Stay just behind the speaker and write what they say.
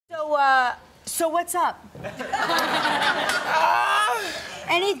So what's up?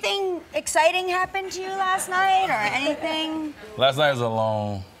 Anything exciting happened to you last night, or anything? Last night was a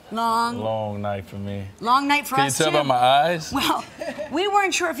long night for me. Long night for us, too. Can you tell by my eyes? Well, we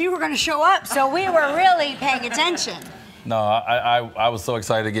weren't sure if you were going to show up, so we were really paying attention. No, I was so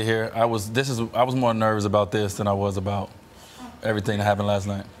excited to get here. I was more nervous about this than I was about everything that happened last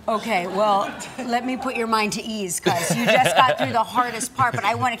night. Okay, well, let me put your mind to ease, because you just got through the hardest part, but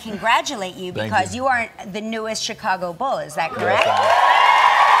I want to congratulate you because you are the newest Chicago Bull, is that correct?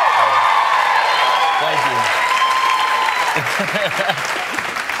 Thank you.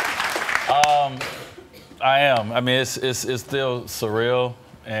 I am. I mean, it's still surreal,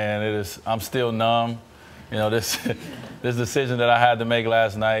 and I'm still numb. You know, this decision that I had to make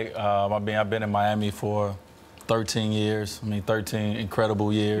last night. I've been in Miami for 13 years. I mean, 13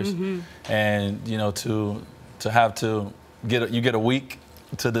 incredible years. And you know, to have to get a week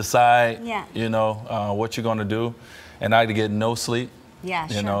to decide, you know, what you're gonna do, and I had to get no sleep. Yeah,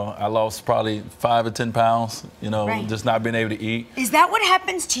 sure. You know, I lost probably 5 or 10 pounds, you know, just not being able to eat. Is that what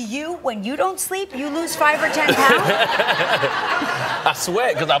happens to you when you don't sleep? You lose 5 or 10 pounds? I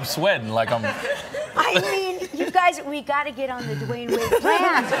sweat because I'm sweating like I'm... I mean, you guys, we got to get on the Dwyane Wade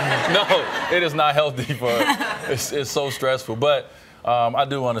plan. No, it is not healthy for it's so stressful. But I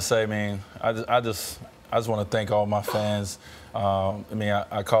do want to say, man, I just want to thank all my fans. I mean,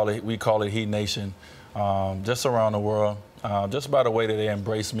 we call it Heat Nation, just around the world. Just by the way that they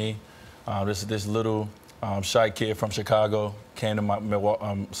embraced me. This little shy kid from Chicago came from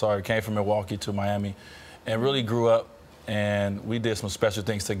Milwaukee to Miami, and really grew up. And we did some special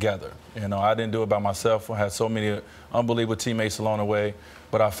things together. You know, I didn't do it by myself. I had so many unbelievable teammates along the way,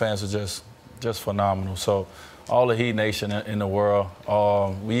 but our fans were just phenomenal. So all the Heat Nation in the world.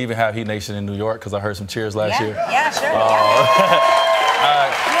 We even have Heat Nation in New York because I heard some cheers last year. Yeah, sure.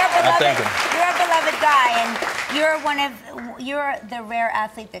 I thank them. You're a beloved guy, and you're the rare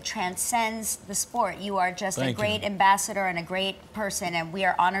athlete that transcends the sport. You are just a great ambassador and a great person, and we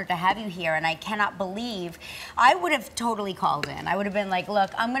are honored to have you here. And I cannot believe, I would have totally called in. I would have been like,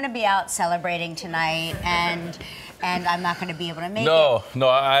 look, I'm going to be out celebrating tonight, and I'm not going to be able to make it. No,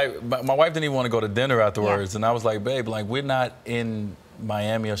 my wife didn't even want to go to dinner afterwards, and I was like, babe, like, we're not in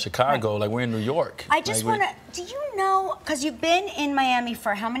Miami or Chicago, like, we're in New York. I just want to, do you know, because you've been in Miami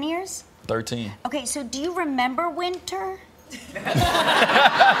for how many years? 13. Okay, so do you remember winter? Like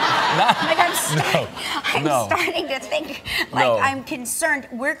I'm starting to think, like, I'm concerned.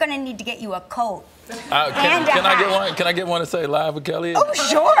 We're going to need to get you a coat. Can I get one to say live with Kelly? Oh,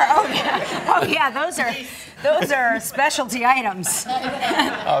 sure. Oh, yeah. Those are specialty items.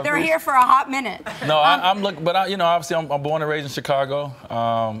 They're here for a hot minute. No, I'm looking, but you know, obviously I'm born and raised in Chicago.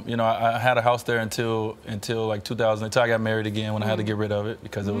 You know, I had a house there until like 2000, until I got married again when I had to get rid of it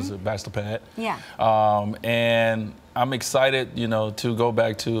because it was a bachelor pad. Yeah. And I'm excited, you know, to go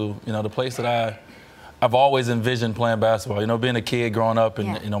back to, you know, the place that I've always envisioned playing basketball. You know, being a kid growing up,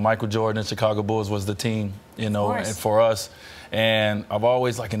 and you know, Michael Jordan and Chicago Bulls was the team, you know, and for us. And I've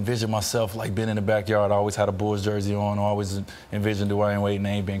always like envisioned myself like being in the backyard. I always had a Bulls jersey on. I always envisioned Dwyane Wade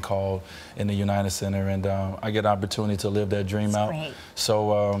name being called in the United Center, and I get an opportunity to live that dream out. Great.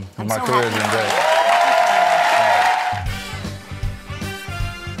 So my career has been great.